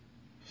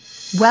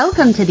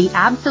Welcome to the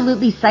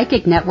Absolutely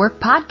Psychic Network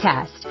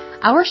podcast.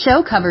 Our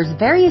show covers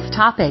various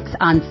topics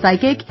on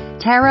psychic,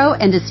 tarot,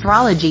 and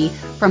astrology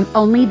from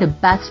only the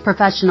best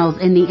professionals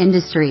in the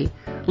industry.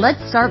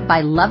 Let's start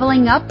by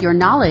leveling up your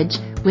knowledge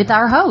with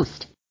our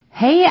host.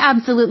 Hey,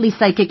 Absolutely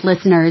Psychic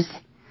listeners.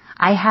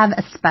 I have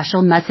a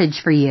special message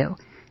for you.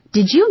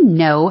 Did you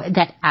know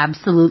that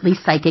Absolutely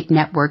Psychic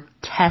Network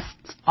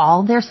tests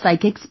all their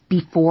psychics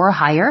before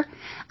hire?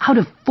 Out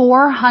of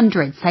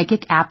 400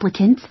 psychic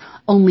applicants,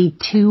 only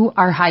 2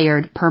 are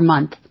hired per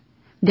month.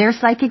 Their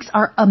psychics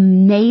are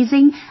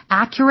amazing,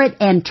 accurate,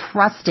 and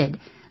trusted.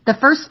 The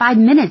first 5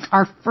 minutes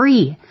are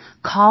free.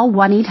 Call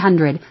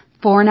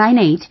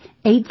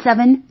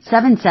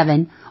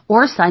 1-800-498-8777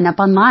 or sign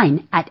up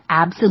online at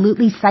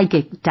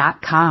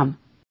absolutelypsychic.com.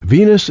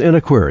 Venus in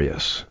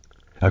Aquarius.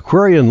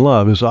 Aquarian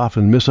love is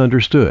often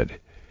misunderstood.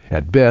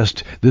 At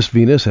best, this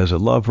Venus has a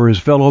love for his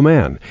fellow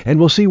man and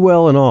will see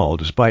well in all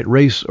despite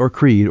race or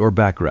creed or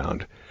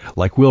background.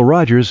 Like Will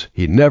Rogers,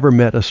 he never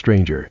met a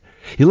stranger.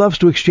 He loves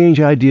to exchange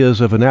ideas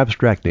of an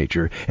abstract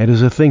nature and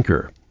is a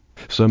thinker.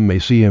 Some may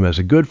see him as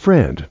a good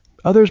friend.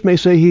 Others may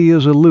say he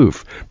is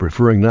aloof,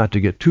 preferring not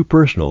to get too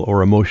personal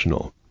or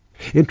emotional.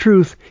 In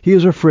truth, he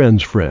is a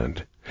friend's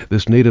friend.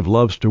 This native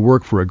loves to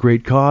work for a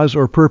great cause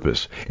or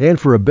purpose and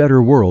for a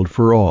better world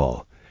for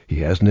all.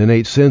 He has an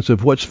innate sense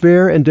of what's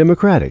fair and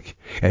democratic,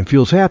 and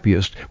feels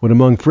happiest when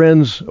among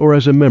friends or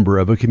as a member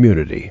of a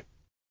community.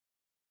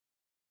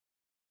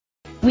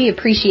 We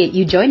appreciate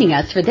you joining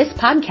us for this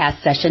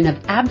podcast session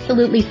of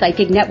Absolutely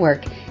Psychic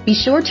Network. Be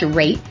sure to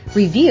rate,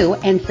 review,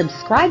 and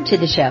subscribe to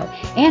the show,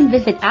 and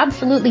visit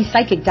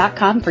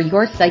absolutelypsychic.com for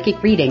your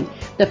psychic reading.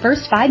 The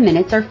first 5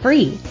 minutes are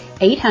free.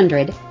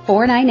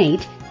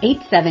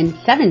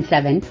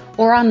 800-498-8777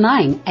 or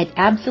online at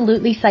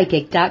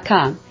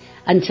absolutelypsychic.com.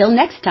 Until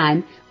next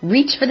time,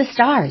 reach for the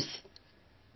stars.